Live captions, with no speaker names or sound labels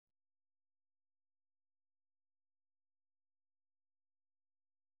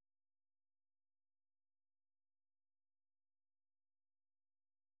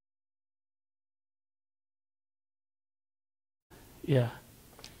Yeah.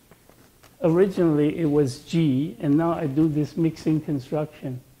 Originally it was G, and now I do this mixing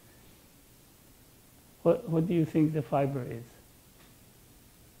construction. What do you think the fiber is?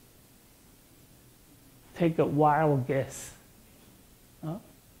 Take a wild guess. Huh?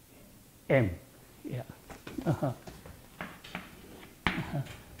 M. Yeah. Uh-huh. Uh-huh.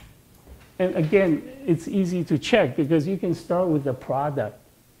 And again, it's easy to check because you can start with the product.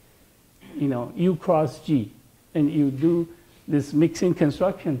 You know, U cross G, and you do this mixing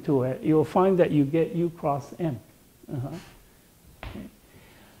construction to it, you'll find that you get U cross M.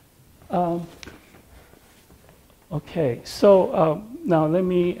 Okay, okay, so now let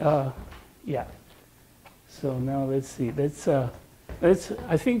me, yeah. So now let's see.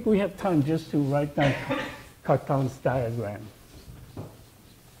 I think we have time just to write down Cartan's diagram.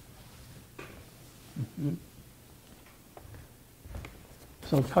 Mm-hmm.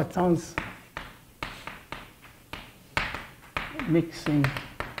 So Cartan's mixing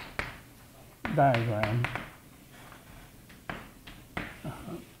diagram.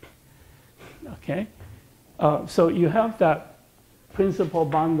 Okay. So you have that principal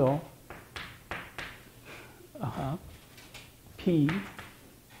bundle P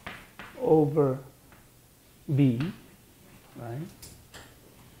over B, right?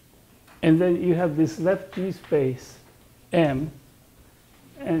 And then you have this left G space M,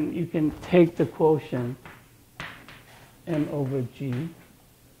 and you can take the quotient M over G.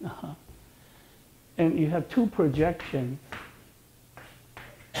 And you have two projections.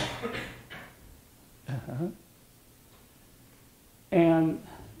 And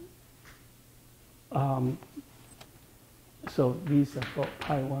so these are called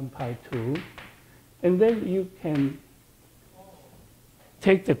pi 1, pi 2. And then you can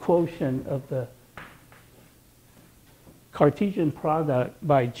take the quotient of the Cartesian product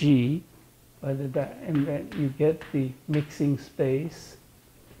by G, and then you get the mixing space.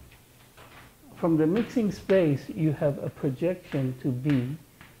 From the mixing space, you have a projection to B.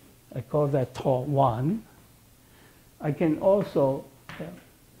 I call that tau 1. I can also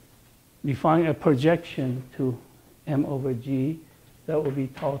define a projection to M over G. That will be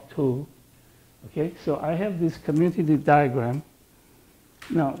tau 2. Okay, so I have this commutative diagram.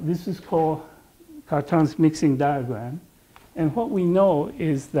 Now, this is called Cartan's mixing diagram. And what we know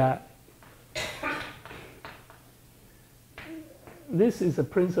is that this is a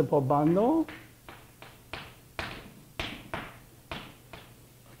principal bundle.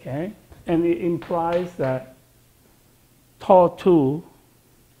 Okay, and it implies that tau 2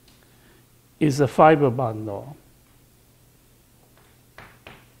 is a fiber bundle.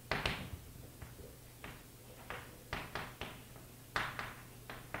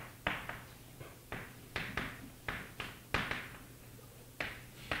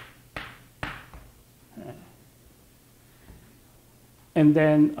 And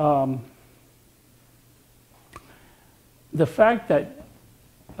then the fact that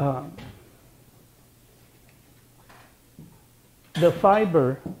the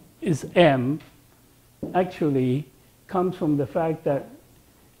fiber is M actually comes from the fact that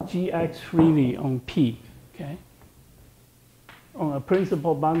G acts freely on P. Okay? On a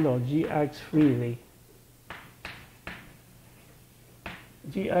principal bundle, G acts freely.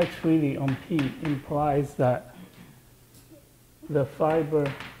 G acts freely on P implies that the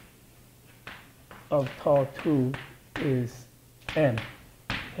fiber of tau 2 is M.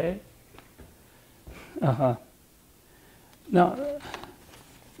 Okay? Now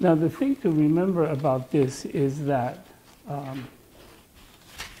the thing to remember about this is that,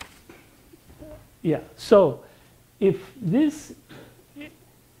 so if this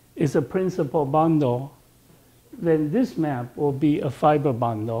is a principal bundle, then this map will be a fiber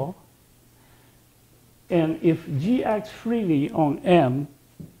bundle. And if G acts freely on M,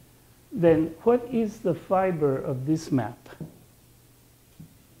 then what is the fiber of this map?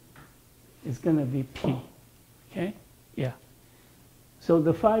 It's going to be P. Okay? Yeah. So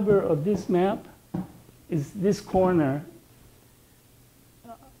the fiber of this map is this corner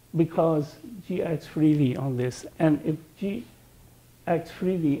because G acts freely on this. And if G acts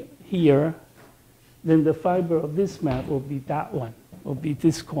freely here, then the fiber of this map will be that one, will be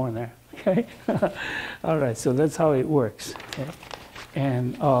this corner. Okay? All right, so that's how it works. Okay?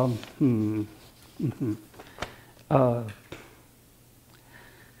 And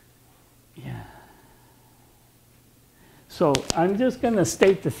yeah. So I'm just going to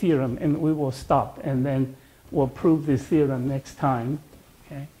state the theorem, and we will stop, and then we'll prove this theorem next time.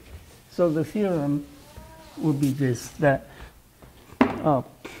 Okay? So the theorem will be this, that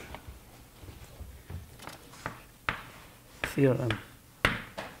theorem.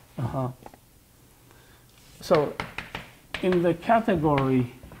 So in the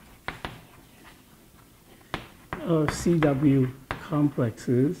category of CW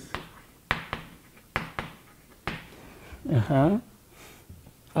complexes,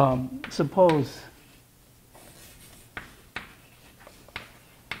 suppose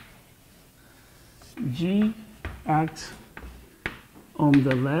G acts on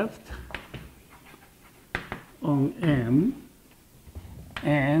the left on M,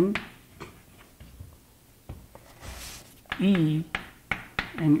 and E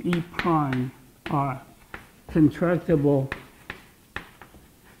and E prime are contractible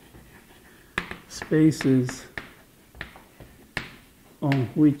spaces on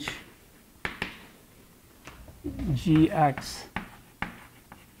which G acts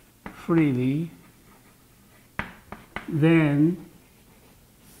freely, then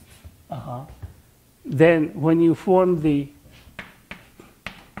when you form the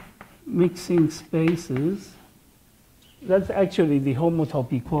mixing spaces, that's actually the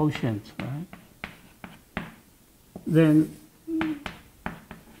homotopy quotient, right? Then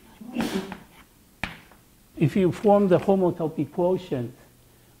if you form the homotopy quotient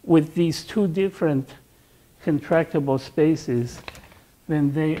with these two different contractible spaces,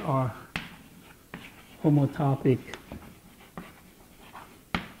 then they are homotopic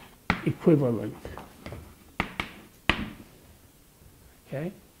equivalent.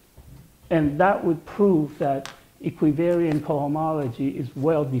 Okay? And that would prove that equivariant cohomology is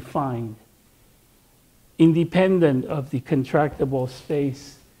well defined, independent of the contractible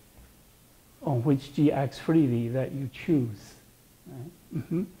space on which G acts freely that you choose.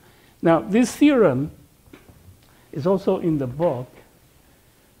 Right? Now, this theorem is also in the book,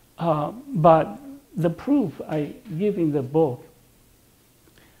 but the proof I give in the book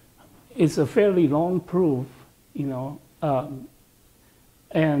is a fairly long proof, you know,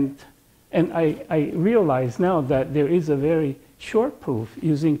 and I realize now that there is a very short proof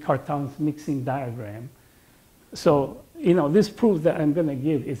using Cartan's mixing diagram. So, you know, this proof that I'm going to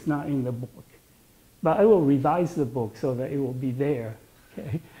give is not in the book. But I will revise the book so that it will be there.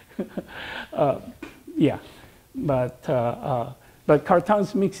 Okay? Yeah. But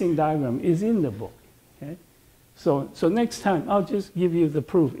Cartan's mixing diagram is in the book. Okay? So next time, I'll just give you the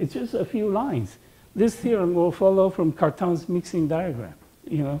proof. It's just a few lines. This theorem will follow from Cartan's mixing diagram,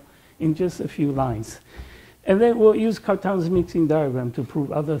 you know, in just a few lines. And then we'll use Cartan's mixing diagram to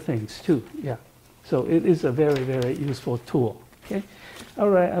prove other things too. Yeah. So it is a very, very useful tool. Okay. All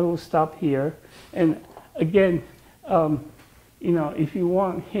right, I will stop here. And again, you know, if you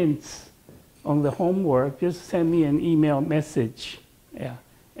want hints on the homework, just send me an email message. Yeah.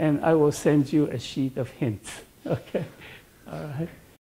 And I will send you a sheet of hints. Okay. All right.